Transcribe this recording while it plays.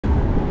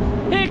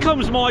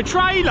comes my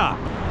trailer.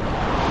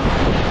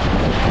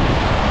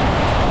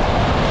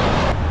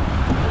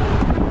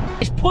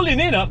 It's pulling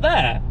in up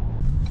there.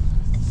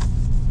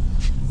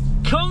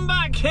 Come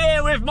back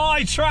here with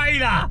my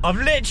trailer. I've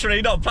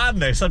literally not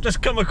planned this, I've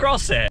just come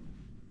across it.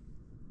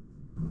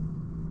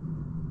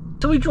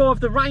 So we drive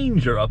the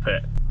Ranger up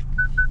it.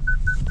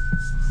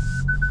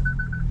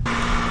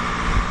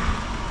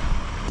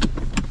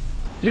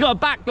 You got a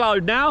back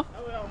load now?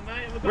 Oh, well,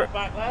 mate, we've got a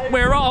back load.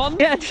 We're on.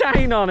 Get a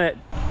chain on it.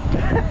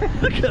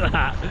 Look at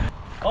that.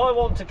 I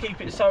want to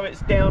keep it so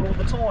it's down all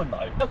the time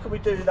though. How can we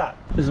do that?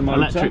 There's a motor.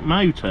 Electric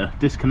motor,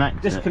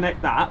 disconnect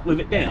Disconnect that with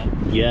it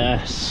down.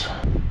 Yes.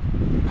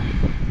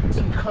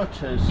 Some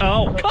cutters.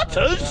 Oh,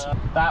 cutters?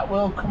 That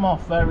will come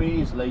off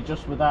very easily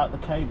just without the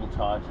cable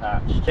tie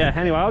attached. Yeah,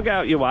 anyway, I'll get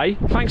out your way.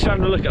 Thanks for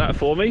having a look at that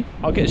for me.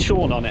 I'll get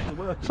Sean on it.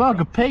 It's like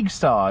a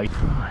pigsty.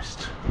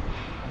 Christ.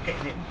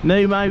 Getting it.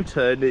 New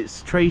motor and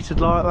it's treated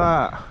like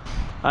that.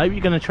 I hope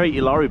you're going to treat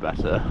your lorry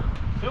better.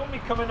 Film me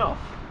coming off.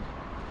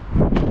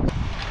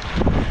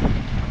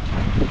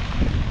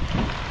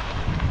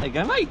 There you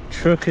go, mate.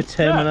 Trucker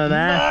Tim and an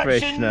air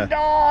freshener.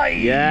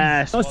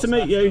 Yes. Nice to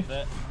meet you.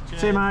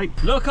 See you, mate.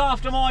 Look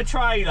after my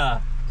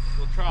trailer.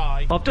 We'll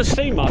try. I've just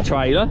seen my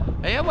trailer.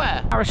 Yeah,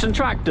 where? Harrison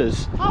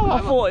Tractors. Oh,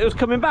 I thought it was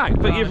coming back,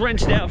 but you've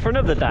rented it out for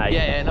another day.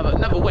 Yeah,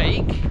 another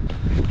week.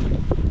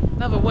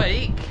 Another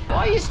week.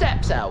 Why are your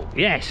steps out?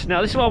 Yes.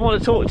 Now, this is what I want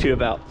to talk to you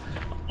about.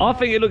 I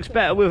think it looks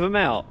better with them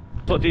out.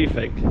 What do you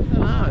think? I don't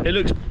know. It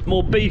looks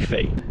more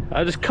beefy.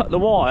 I just cut the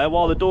wire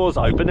while the door's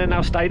open and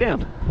they'll stay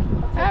down.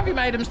 How have you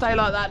made them stay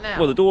like that now?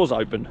 Well, the door's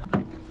open.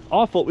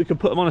 I thought we could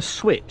put them on a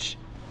switch.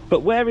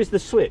 But where is the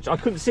switch? I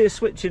couldn't see a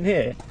switch in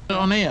here.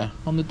 On here,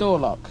 on the door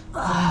lock.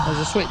 There's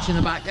a switch in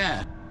the back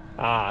there.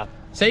 Ah.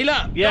 See,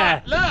 look.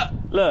 Yeah. Look.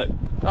 Look.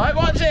 Right,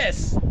 watch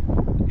this.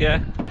 Yeah.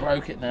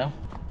 Broke it now.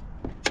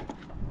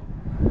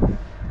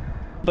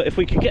 But if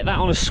we could get that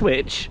on a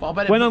switch, Well, I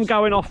bet it when I'm puts-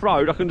 going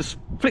off-road, I can just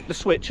flick the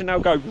switch and they'll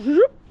go...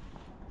 Whoop.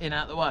 In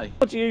out the way.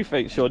 What do you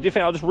think, Sean? Do you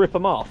think I'll just rip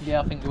them off?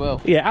 Yeah, I think you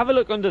will. Yeah, have a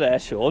look under there,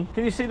 Sean.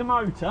 Can you see the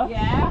motor?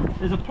 Yeah.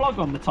 There's a plug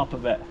on the top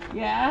of it.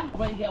 Yeah. I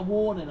bet you get a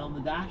warning on the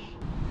dash.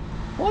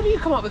 Why do you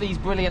come up with these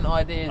brilliant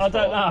ideas? I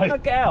don't know. I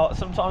get out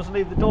sometimes and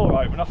leave the door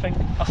open. I think,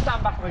 I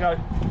stand back and I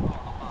go...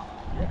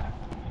 Yeah.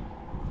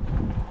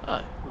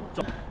 Oh.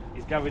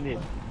 He's going in.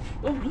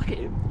 Oh, look at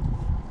him.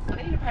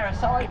 I need a pair of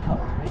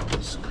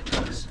sidepods.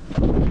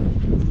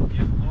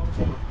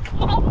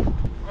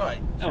 Right.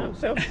 Oh,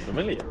 sounds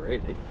familiar,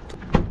 really.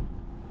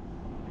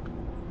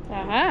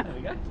 Uh-huh. There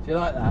we go. Do you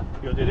like that?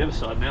 You've got to do the other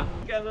side now.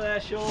 Get over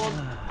there, Sean.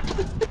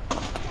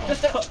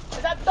 Is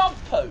that dog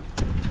poo?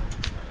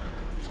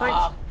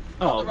 Thanks.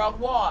 Got the wrong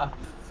wire.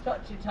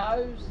 Touch your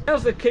toes.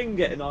 How's the King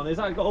getting on? Has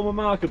that got all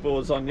my marker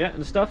boards on yet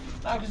and stuff?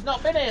 No, 'cause it's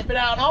not been here. It's been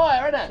out on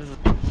hire, isn't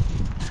it?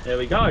 There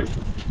we go.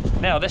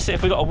 Now, let's see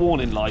if we got a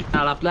warning light.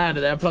 I'll have to land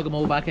it there and plug them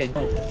all back in.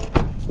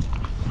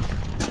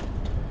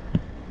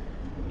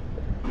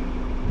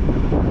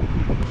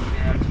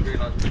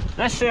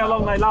 Let's see how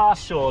long they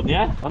last, Sean,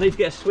 yeah? I need to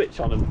get a switch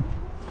on them.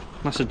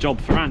 That's a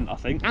job for Ant, I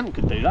think. Ant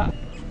could do that.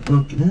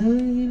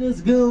 Okay,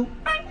 let's go.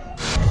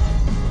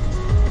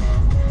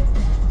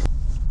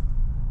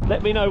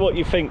 Let me know what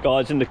you think,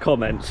 guys, in the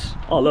comments.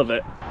 I love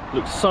it.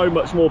 Looks so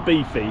much more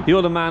beefy.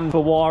 You're the man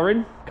for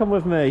wiring. Come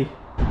with me.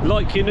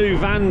 Like your new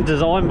van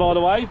design, by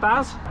the way,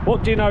 Baz.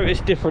 What do you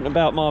notice different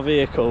about my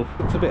vehicle?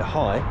 It's a bit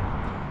high.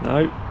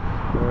 No.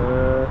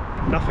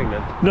 Nothing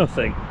then.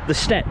 Nothing. The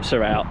steps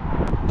are out.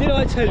 Did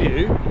I tell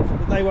you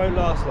that they won't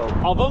last long?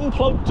 I've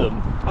unplugged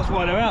them. That's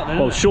why they're out then.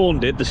 Well, isn't it? Sean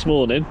did this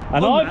morning.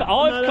 And On I've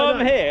that? come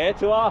No. here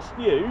to ask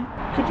you,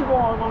 could you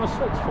wire them on a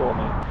switch for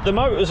me? The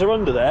motors are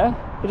under there.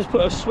 We just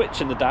put a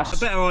switch in the dash. A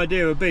better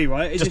idea would be,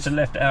 right? Just to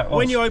lift it out.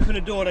 When you open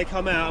the door, they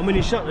come out, and when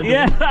you shut the door,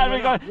 Yeah, they there we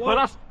go. out.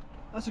 Well,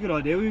 That's a good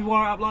idea. We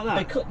wire it up like that.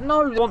 they could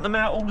no want them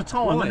out all the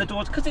time when Why? the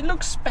doors, because it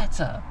looks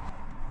better.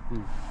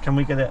 Can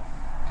we get it?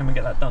 Can we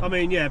get that done? I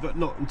mean, yeah, but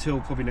not until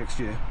probably next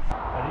year.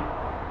 Ready?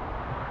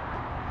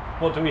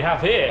 What do we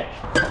have here?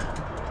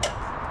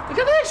 Look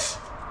at this!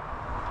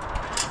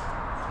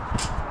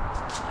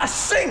 A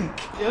sink!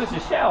 Yeah, there's a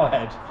shower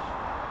head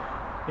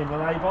in the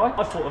lay-by.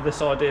 I thought of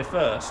this idea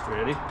first,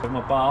 really, with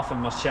my bath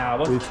and my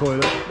shower. The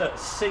toilet. Look,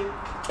 sink,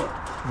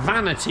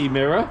 vanity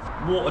mirror,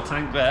 water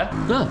tank there.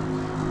 Look.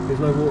 There's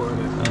no water in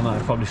it. Oh no, I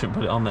probably shouldn't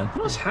put it on then.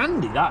 Nice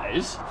handy that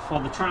is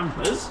for the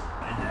trampers.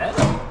 In there.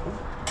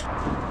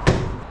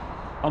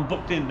 I'm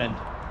booked in then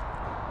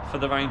for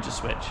the Ranger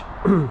switch.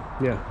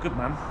 Yeah. Good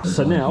man.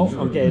 So now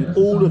I'm getting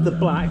all of the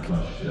black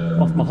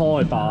off my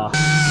high bar.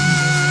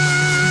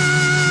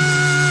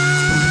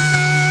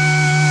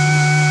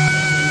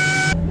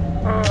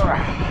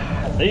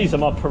 These are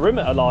my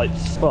perimeter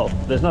lights. Well,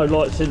 there's no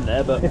lights in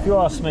there, but if you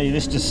ask me,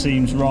 this just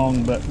seems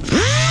wrong, but...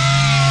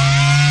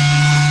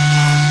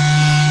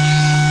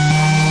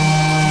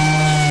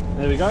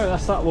 There we go,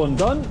 that's that one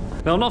done.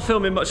 Now, I'm not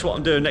filming much of what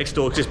I'm doing next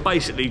door because it's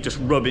basically just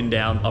rubbing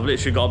down. I've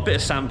literally got a bit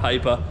of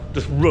sandpaper,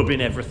 just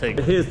rubbing everything.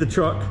 Here's the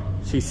truck.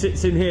 She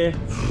sits in here.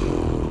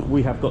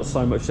 we have got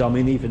so much. I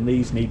mean, even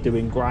these need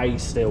doing grey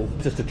still.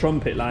 Just a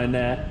trumpet laying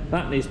there.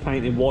 That needs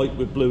painting white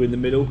with blue in the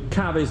middle.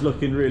 Cab is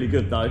looking really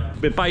good though.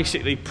 We're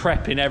basically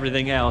prepping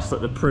everything else,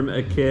 like the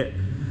perimeter kit,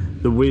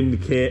 the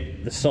wind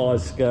kit, the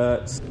side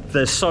skirts.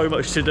 There's so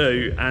much to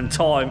do and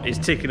time is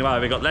ticking away.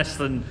 We've got less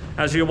than,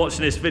 as you're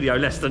watching this video,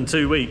 less than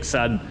 2 weeks,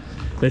 and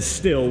there's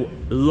still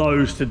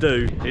loads to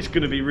do. It's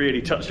going to be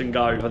really touch and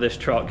go for this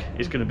truck.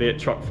 It's going to be at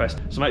Truck Fest.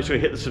 So make sure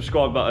you hit the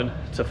subscribe button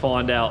to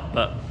find out.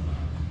 But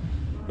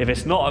if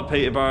it's not at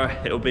Peterborough,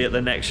 it'll be at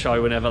the next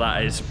show, whenever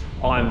that is.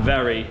 I'm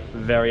very,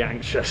 very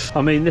anxious.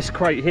 I mean, this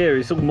crate here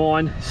is all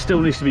mine.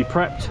 Still needs to be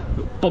prepped.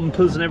 Got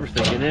bumpers and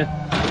everything in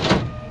here.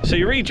 So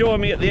you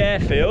rejoin me at the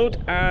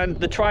airfield, and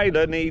the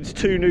trailer needs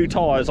 2 new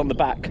tyres on the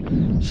back.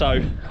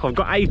 So I've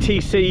got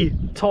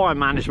ATC tyre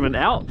management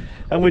out,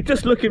 and we're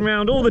just looking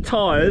around all the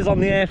tyres on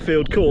the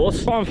airfield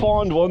course, try and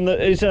find one that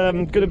is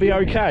going to be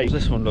okay. What's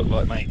this one look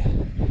like, mate?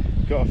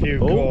 Got a few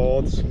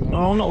cords.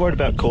 Oh, I'm not worried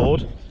about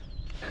cord.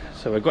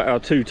 So we've got our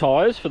 2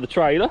 tyres for the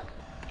trailer.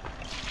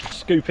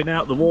 Scooping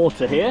out the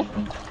water here.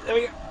 There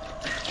we go.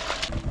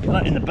 Get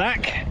that in the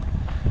back.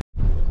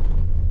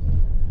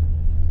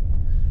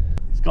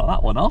 Got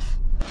that one off.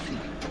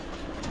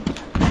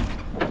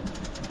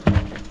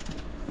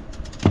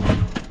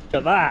 Look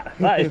at that.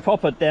 That is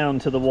proper down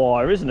to the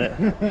wire, isn't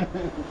it?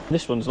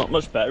 This one's not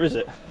much better, is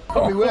it?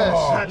 Probably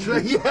worse,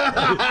 actually.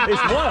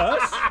 It's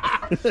worse?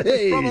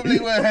 It's probably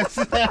worse.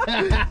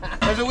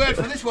 There's a word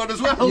for this one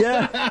as well.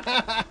 Yeah.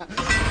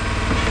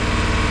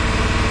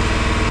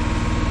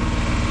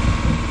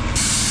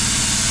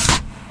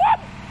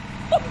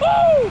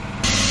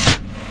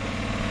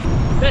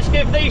 Let's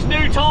give these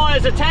new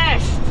tyres a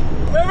test.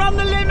 We're on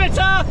the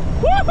limiter!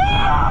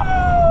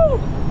 Woohoo!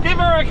 Give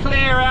her a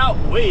clear out.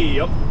 Way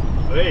up,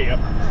 way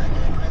up.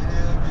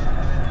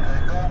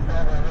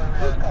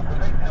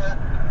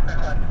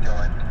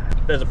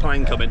 There's a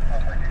plane coming.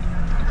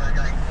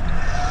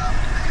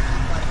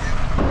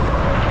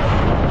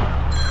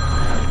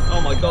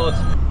 Oh my god.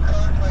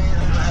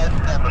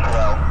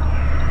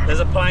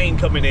 There's a plane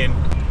coming in.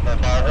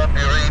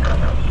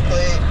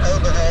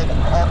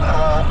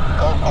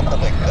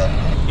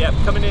 Yep,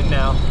 coming in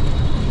now.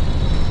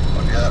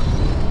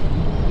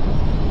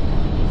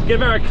 Give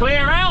her a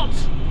clear out.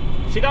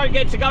 She don't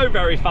get to go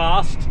very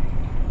fast.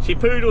 She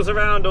poodles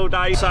around all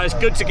day, so it's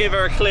good to give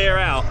her a clear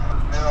out.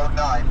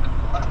 09.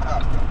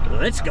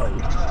 Let's go.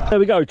 There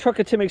we go,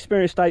 Trucker Tim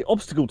Experience Day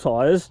obstacle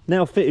tyres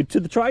now fitted to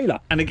the trailer.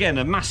 And again,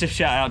 a massive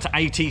shout out to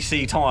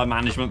ATC Tyre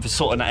Management for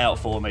sorting that out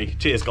for me.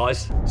 Cheers,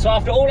 guys. So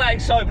after all that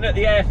excitement at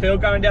the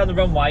airfield going down the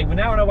runway, we're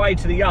now on our way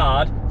to the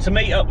yard to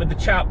meet up with the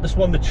chap that's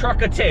won the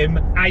Trucker Tim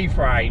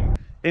A-frame.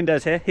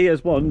 Inder's here, he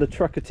has won the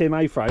Trucker Tim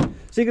A-frame.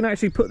 So you can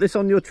actually put this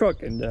on your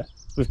truck, Inder,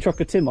 with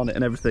Trucker Tim on it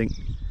and everything.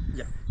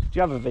 Yeah. Do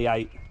you have a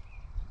V8?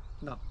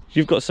 No.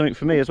 You've got something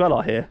for me as well,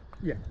 I hear.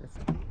 Yeah.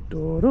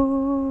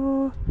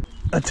 Da-da.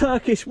 A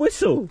Turkish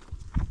whistle.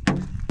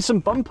 Some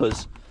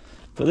bumpers.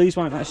 But these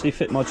won't actually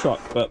fit my truck,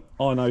 but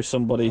I know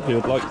somebody who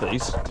would like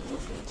these.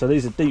 So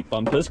these are deep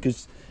bumpers,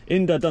 because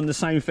Inder done the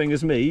same thing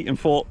as me and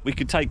thought we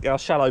could take our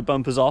shallow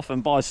bumpers off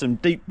and buy some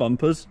deep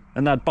bumpers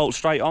and they'd bolt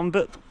straight on,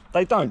 but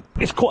they don't.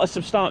 It's quite a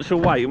substantial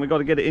weight and we've got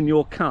to get it in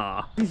your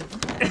car. He's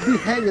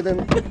heavier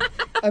than...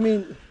 I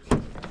mean...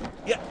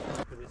 Yeah.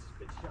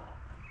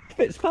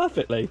 Fits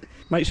perfectly.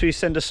 Make sure you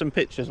send us some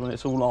pictures when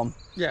it's all on.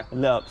 Yeah.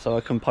 And lit up so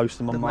I can post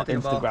them on my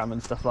Instagram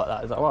and stuff like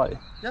that. Is that right?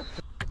 Yeah.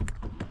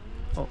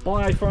 Oh,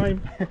 bye,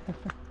 A-frame.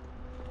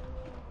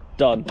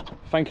 Done.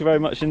 Thank you very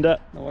much, Inder.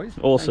 No worries.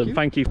 Awesome.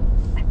 Thank you.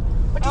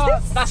 What is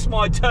this? That's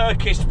my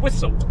Turkish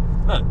whistle.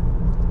 Look.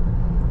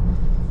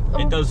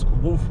 It does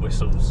wolf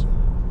whistles.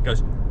 It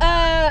goes.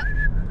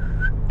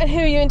 And who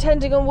are you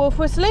intending on wolf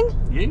whistling?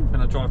 You?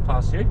 When I drive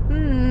past you?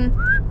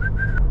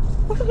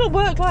 What's it gonna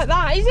work like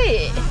that, is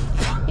it?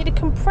 You need a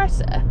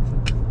compressor.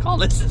 Can't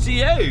listen to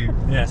you.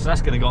 Yeah, so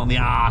that's going to go on the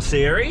R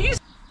series.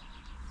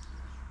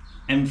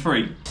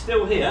 M3.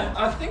 Still here.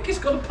 I think it's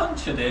got a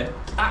puncture there.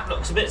 That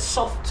looks a bit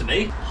soft to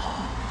me.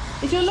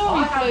 Is your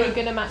lorry blue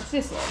gonna match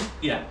this one?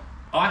 Yeah.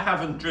 I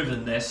haven't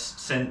driven this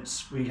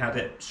since we had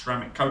it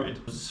ceramic coated.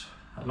 It was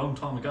a long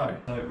time ago.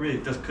 So it really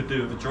could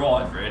do with a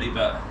drive really,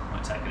 but I'm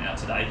not taking it out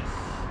today.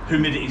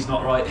 Humidity's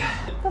not right.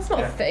 That's not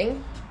a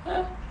thing.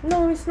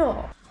 No, it's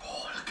not.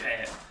 Oh, look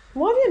at it.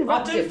 Why have you I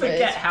unwrapped do it, forget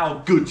Liz? how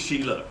good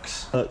she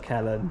looks. Look,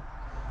 Helen.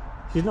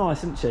 She's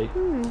nice, isn't she?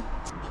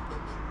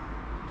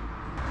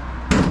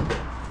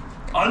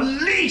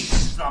 Unleash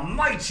the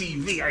mighty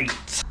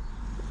V8!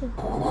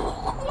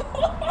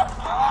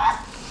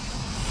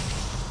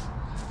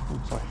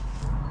 I'm sorry.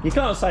 You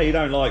can't say you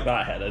don't like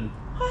that, Helen.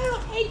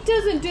 Well, it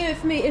doesn't do it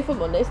for me, if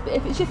I'm honest, but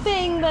if it's your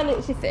thing, then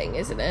it's your thing,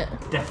 isn't it?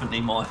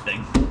 Definitely my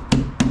thing.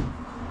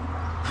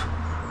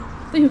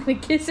 So you're gonna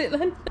kiss it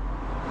then?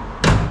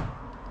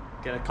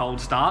 Get a cold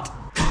start.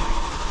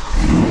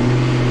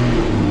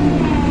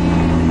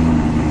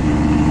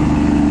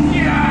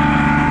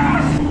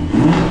 Yes!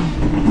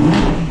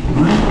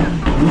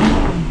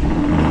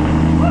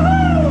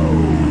 Woohoo!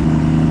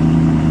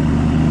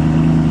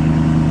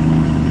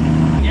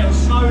 It'll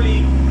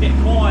slowly get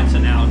quieter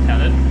now,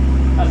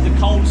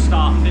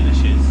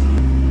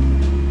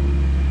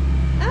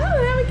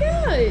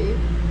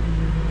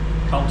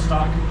 cold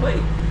start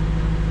complete.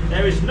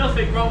 There is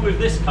nothing wrong with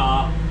this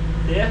car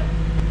here.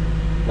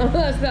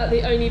 That's about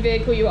the only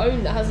vehicle you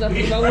own that has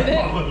nothing wrong with it.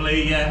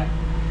 Probably, yeah.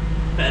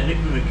 Better nick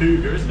than the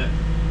Cougar, isn't it?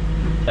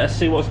 Let's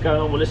see what's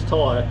going on with this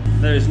tyre.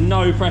 There is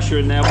no pressure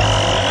in there.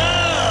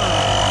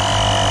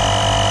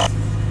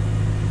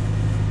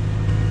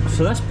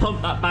 So let's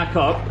pump that back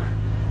up.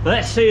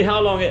 Let's see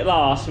how long it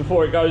lasts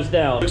before it goes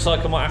down. Looks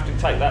like I might have to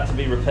take that to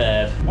be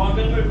repaired. Well, I'm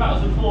going to move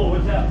backwards and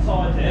forwards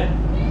outside here.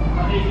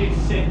 I need you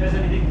to see if there's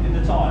anything in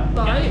the tyre. Get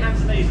on your hands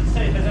and knees and see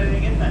if there's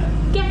anything in there.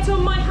 Get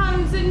on my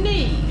hands and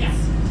knees? Yes.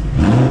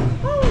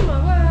 Oh my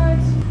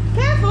word.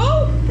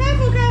 Careful,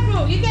 careful,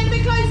 careful. You're getting a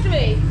bit close to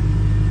me.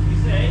 You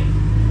see?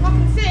 I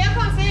can see, I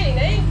can't see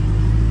anything.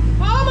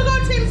 Oh my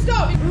god, Tim,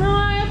 stop. No,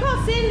 I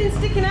can't see anything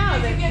sticking out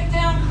of it. Get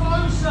down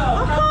closer.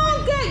 I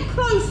can't get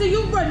closer,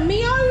 you'll run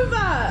me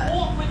over.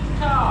 Walk with the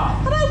car.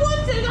 I don't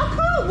want to, I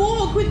can't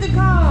walk with the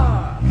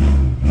car.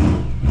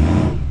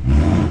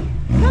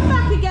 Come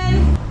back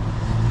again.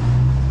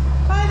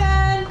 Bye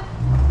then.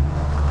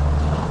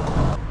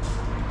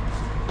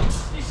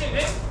 You see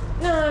it?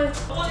 No.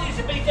 I want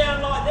you to be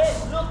down like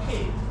this,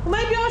 looking. Well,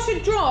 maybe I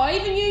should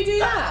drive and you do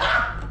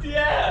that.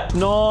 Yeah.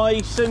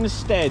 Nice and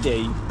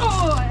steady.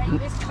 Oh, I hate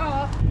this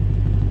car.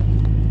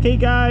 Keep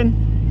going.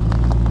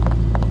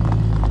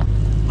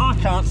 I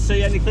can't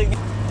see anything.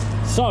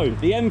 So,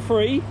 the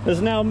M3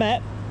 has now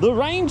met the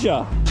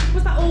Ranger.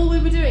 Was that all we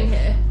were doing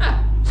here?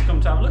 Just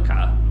come to have a look at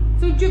her.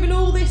 So we've driven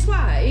all this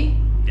way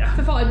Yeah.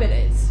 for 5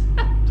 minutes?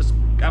 Just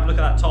have a look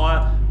at that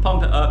tyre,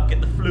 pump it up, get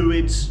the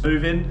fluids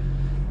moving,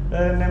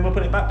 and then we'll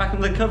put it back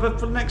in the cover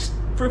for the next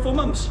 3 or 4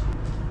 months.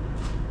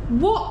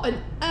 What on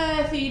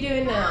earth are you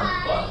doing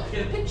now? Well,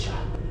 get a picture.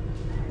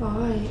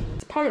 Right.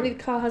 Apparently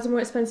the car has a more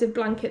expensive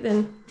blanket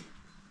than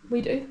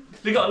we do.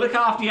 You've got to look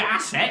after your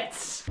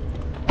assets.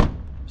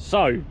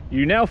 So,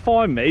 you now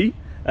find me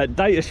at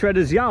Data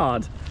Shredder's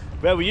yard,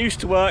 where we used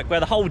to work, where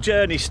the whole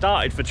journey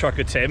started for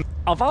Trucker Tim.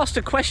 I've asked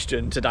a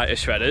question to Data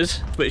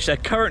Shredders, which they're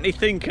currently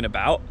thinking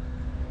about,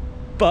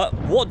 but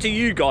what do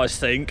you guys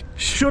think?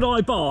 Should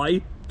I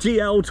buy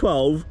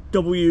GL12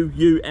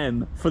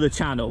 WUM for the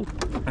channel?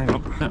 Hang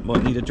on, that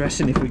might need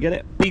addressing if we get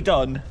it. We've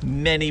done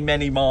many,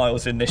 many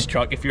miles in this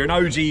truck. If you're an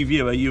OG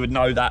viewer, you would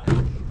know that.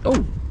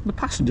 Oh, the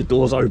passenger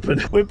door's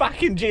open. We're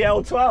back in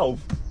GL12.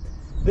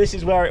 This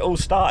is where it all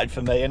started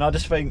for me, and I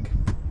just think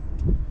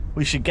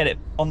we should get it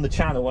on the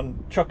channel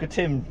and Trucker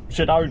Tim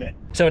should own it.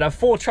 So we'd have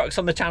 4 trucks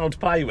on the channel to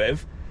play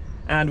with,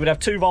 and we'd have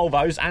 2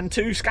 Volvos and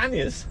 2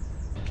 Scanias.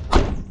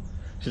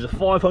 Which is a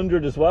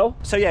 500 as well.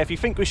 So yeah, if you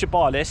think we should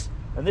buy this,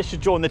 and this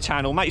should join the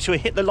channel, make sure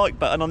you hit the like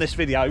button on this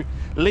video,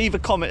 leave a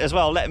comment as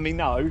well letting me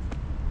know,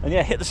 and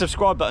yeah, hit the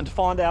subscribe button to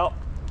find out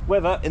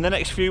whether in the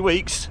next few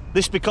weeks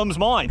this becomes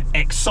mine.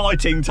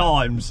 Exciting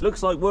times.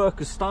 Looks like work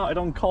has started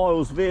on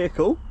Kyle's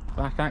vehicle.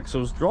 Back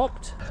axle's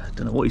dropped.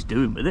 Don't know what he's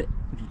doing with it.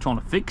 Is he trying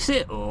to fix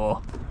it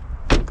or?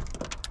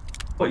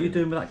 What are you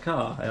doing with that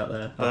car out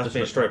there? That's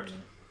just stripped.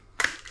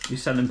 You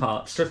selling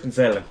parts? Stripped and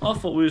selling. I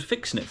thought we was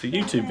fixing it for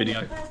YouTube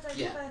video.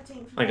 Yeah.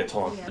 I get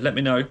time. Let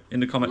me know in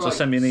the comments or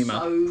send me an email.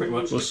 Pretty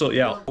much. We'll sort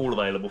you out. All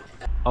available.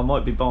 I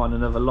might be buying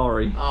another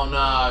lorry. Oh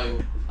no.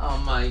 Oh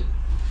mate.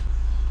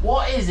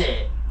 What is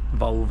it?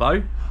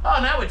 Volvo. Oh,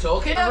 now we're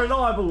talking. A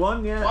reliable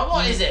one, yeah.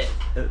 What is it?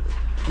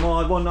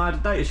 My one I had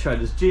at Data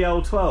Shredders,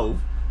 GL12.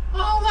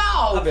 Oh, that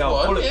old That'd be old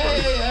one.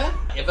 bulletproof.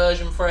 Yeah. Your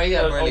version 3,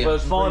 yeah,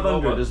 brilliant.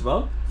 500 as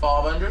well.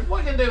 500.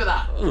 What can you do with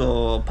that?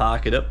 Oh,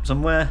 park it up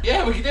somewhere.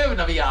 Yeah, we could do it with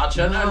another yard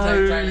show. No,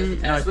 take trailers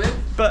to test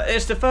with. But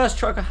it's the first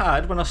truck I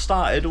had when I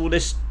started all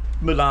this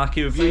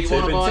malarkey with So you YouTube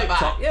wanna and buy it TikTok.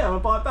 back? Yeah, I'll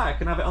buy it back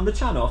and have it on the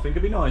channel. I think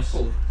it'd be nice.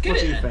 Cool. Get What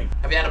it do you then. think?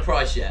 Have you had a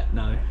price yet?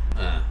 No.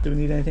 Ah. Do we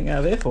need anything out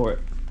of here for it?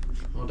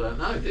 I don't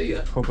know, do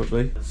you?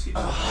 Probably.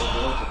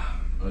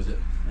 Or is it?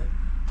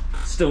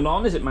 Still not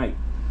on, is it, mate?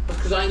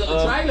 Because I ain't got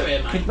the trailer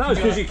here, mate. No, it's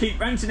because you keep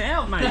renting it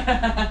out, mate.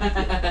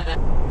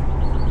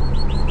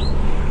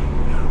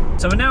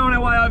 So we're now on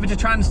our way over to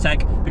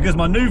Transtech because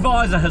my new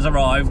visor has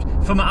arrived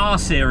for my R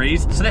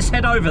series. So let's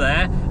head over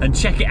there and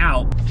check it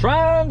out.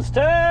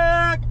 Transtech!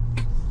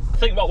 I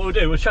think what we'll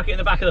do, we'll chuck it in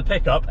the back of the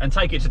pickup and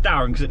take it to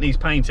Darren because it needs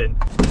painting.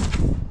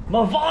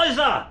 My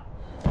visor!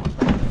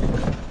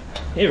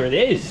 Here it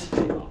is.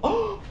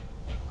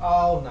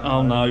 Oh no.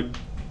 Oh no.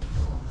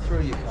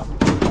 Through you come.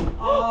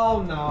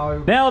 Oh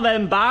no. Now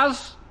then,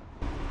 Baz.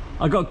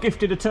 I got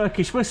gifted a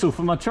Turkish whistle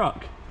for my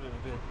truck.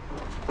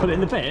 Put it in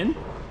the bin?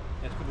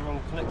 Yeah, put the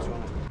wrong connector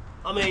on it.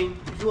 I mean,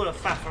 if you want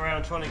to faff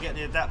around trying to get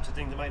the adapter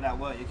thing to make that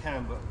work, you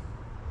can, but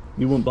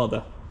You wouldn't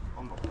bother.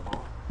 I'm not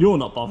bothered. You're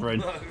not bothering.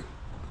 No.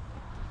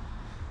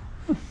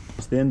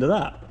 That's the end of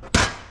that.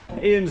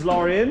 Ian's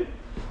lorry in.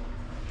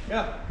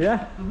 Yeah.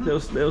 Yeah,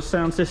 little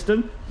sound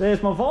system.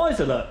 There's my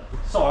visor, look.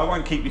 Sorry, I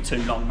won't keep you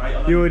too long, mate.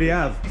 You already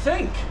have. You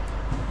think?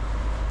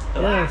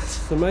 Yeah,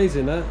 it's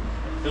amazing that.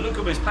 The look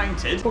of it's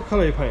painted. What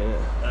colour are you painting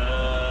it?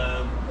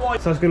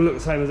 White. So it's going to look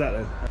the same as that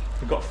then?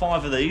 We've got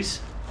 5 of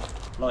these,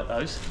 like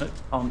those. Look,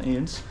 on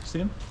Ian's. See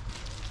them?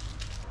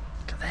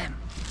 Look at them.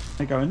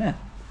 They go in there.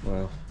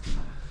 Wow.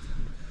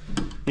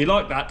 You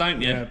like that,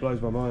 don't you? Yeah, it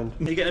blows my mind.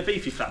 You get a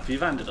beefy flap for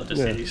your van, did I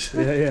just Yeah, use?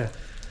 yeah.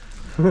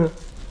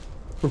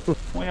 What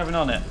are you having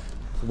on it?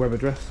 It's a web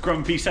address.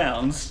 Grumpy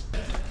sounds.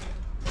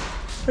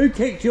 Who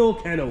kicked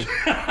your kennel?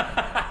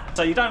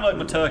 So you don't like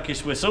my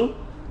Turkish whistle.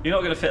 You're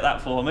not going to fit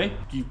that for me.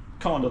 You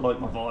kind of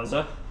like my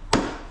visor.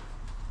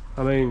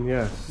 I mean,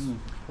 yes.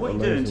 What are you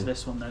doing to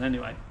this one then,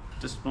 anyway?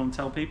 Just want to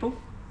tell people?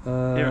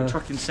 Here at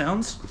Trucking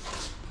Sounds.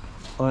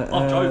 I've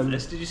drove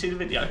this. Did you see the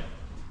video?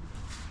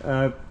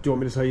 Do you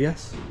want me to say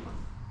yes?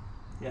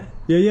 Yeah.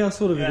 Yeah, I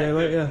saw the video,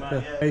 mate. good, Yeah.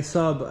 mate, yeah. A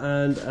sub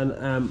and an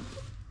amp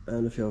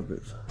and a few other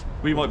bits.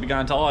 We might be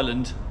going to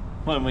Ireland,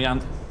 won't we,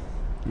 Ant?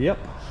 Yep.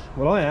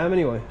 Well, I am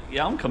anyway.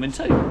 Yeah, I'm coming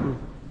too.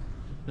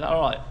 Is that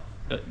alright?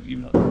 You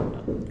not?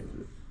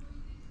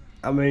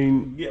 I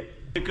mean, Yeah.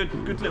 A good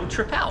little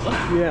trip out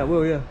there yeah,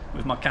 well, yeah.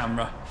 with my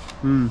camera.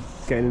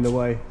 Getting in the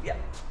way. Yeah.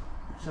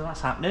 So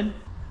that's happening.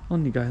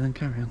 On you go then,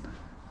 carry on.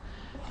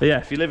 But yeah,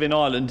 if you live in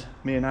Ireland,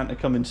 me and Ant are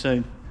coming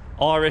soon.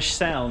 Irish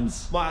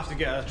sounds. Might have to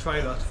get a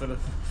trailer for the.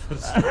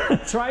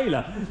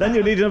 Trailer? Then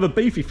you'll need another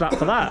beefy flap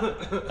for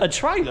that. A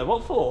trailer?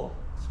 What for?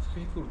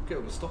 People get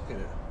all the stock in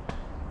it.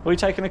 Are we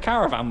taking a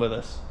caravan with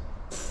us?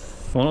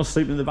 Well, I'm not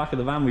sleeping in the back of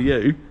the van with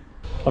you.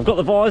 I've got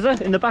the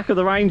visor in the back of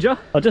the Ranger.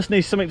 I just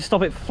need something to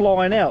stop it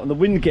flying out and the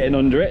wind getting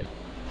under it.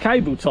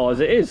 Cable ties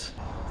it is.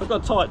 I've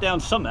got to tie it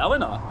down somehow,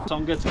 haven't I? So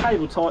I'm going to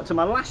cable tie it to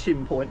my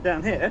lashing point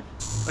down here.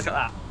 Look at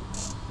that.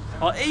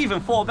 I even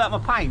thought about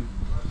my paint.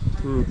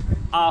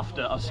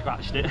 After I've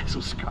scratched it. It's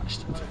all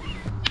scratched.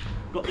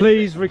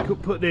 Please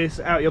put this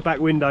out your back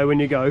window when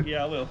you go.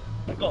 Yeah, I will.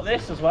 I've got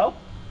this as well.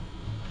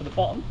 For the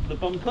bottom, for the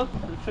bumper,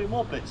 and a few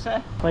more bits there.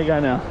 Where you go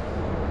now?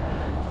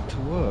 To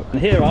work.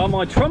 And here are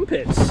my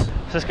trumpets.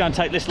 So let's go and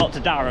take this lot to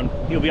Darren.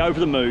 He'll be over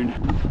the moon.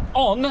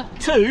 On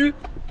to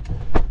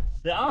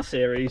the R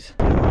series.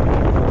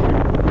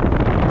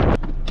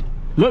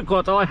 Look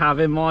what I have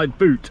in my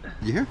boot.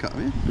 Your haircut,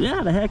 have you?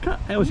 Yeah, the haircut.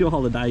 How was your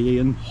holiday,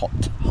 Ian?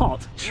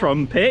 Hot.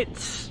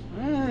 Trumpets.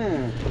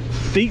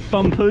 Deep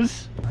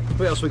bumpers.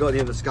 What else we got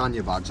here? The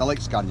Scania bags. I like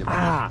Scania bags.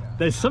 Ah,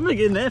 there's something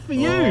in there for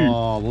you.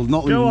 Oh, well,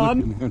 not Go even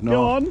on, looking- no.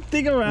 go on,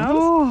 dig around.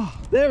 Oh.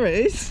 There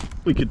it is.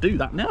 We could do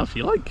that now if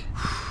you like.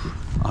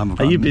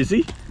 Are you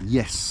busy?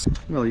 Yes.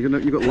 Well,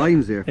 you've got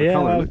lines there for Yeah,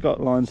 colour. I've got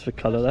lines for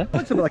colour there.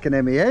 It's a bit like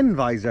an MEN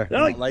visor.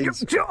 Like,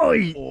 Lines.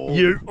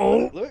 you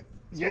all. Look,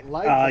 it's got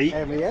lines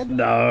like MEN.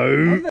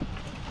 No.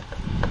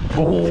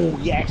 Oh,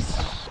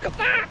 yes. Got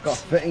a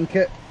fitting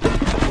kit.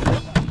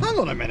 Hang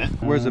on a minute.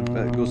 Where's it?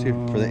 It goes here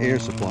for the air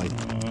supply.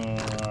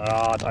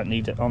 I don't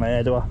need it on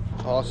air, do I?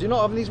 Oh, so you're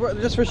not having these work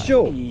just for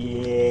show?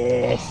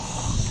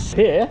 Yes.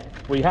 Here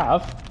we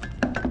have,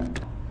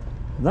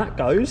 that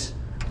goes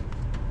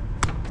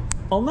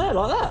on there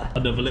like that.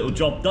 Another little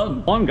job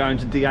done. I'm going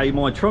to DA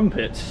my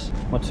trumpets,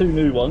 my two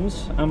new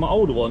ones and my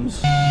older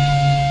ones.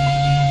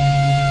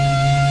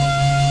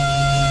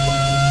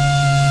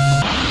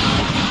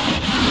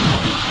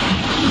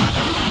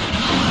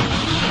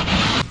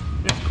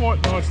 It's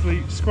quite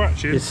nicely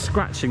scratching. It's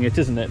scratching it,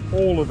 isn't it?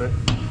 All of it.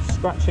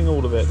 Scratching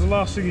all of it. The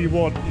last thing you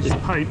want is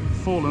paint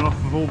falling off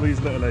of all these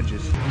little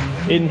edges.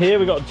 In here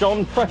we've got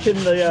John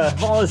prepping the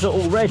visor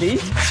already.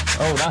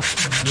 Oh,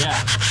 that's, yeah.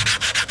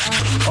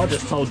 I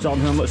just told John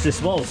how much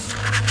this was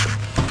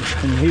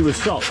and he was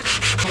shocked.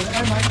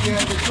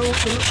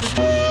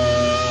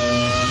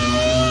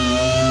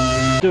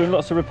 Doing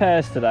lots of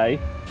repairs today.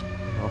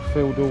 I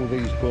filled all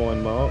these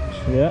blind marks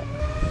Yeah.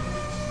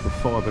 with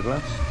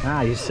fiberglass.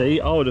 Ah, you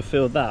see, I would have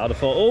filled that. I'd have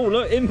thought, oh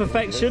look,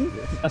 imperfection.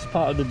 That's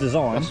part of the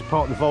design. That's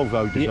part of the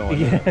Volvo design.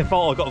 Yeah, I've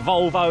got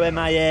Volvo,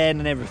 MAN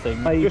and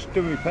everything. Just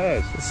doing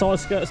repairs. The side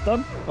skirt's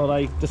done? Or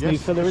they just need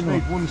filler just in there?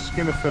 need one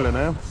skimmer filler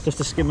now. Just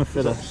a skimmer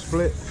filler.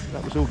 Split.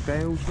 That was all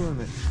Dales,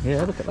 wasn't it?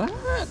 Yeah, look at that.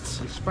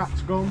 The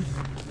spat's gone.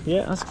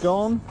 Yeah, that's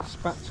gone.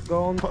 Spat's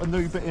gone. Put a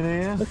new bit in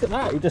here. Look at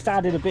that, you just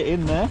added a bit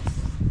in there.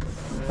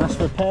 That's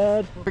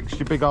repaired. Fixed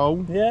your big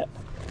hole. Yeah.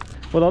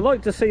 Well, I'd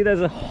like to see there's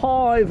a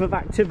hive of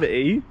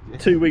activity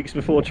 2 weeks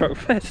before Truck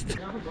Fest.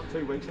 We haven't got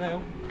 2 weeks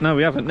now. No,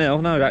 we haven't now,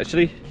 no,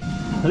 actually.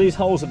 These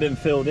holes have been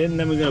filled in,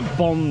 then we're going to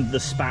bond the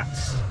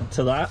spats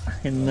to that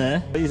in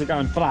there. These are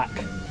going black.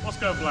 Let's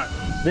go black.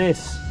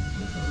 This,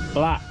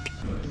 black.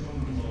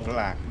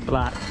 Black.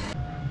 Black.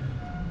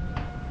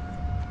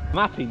 I'm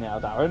happy now,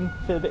 Darren.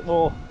 Feel a bit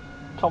more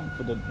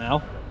confident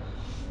now.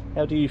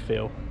 How do you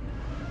feel?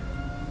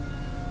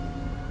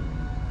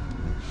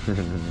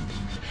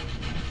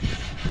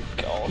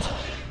 God.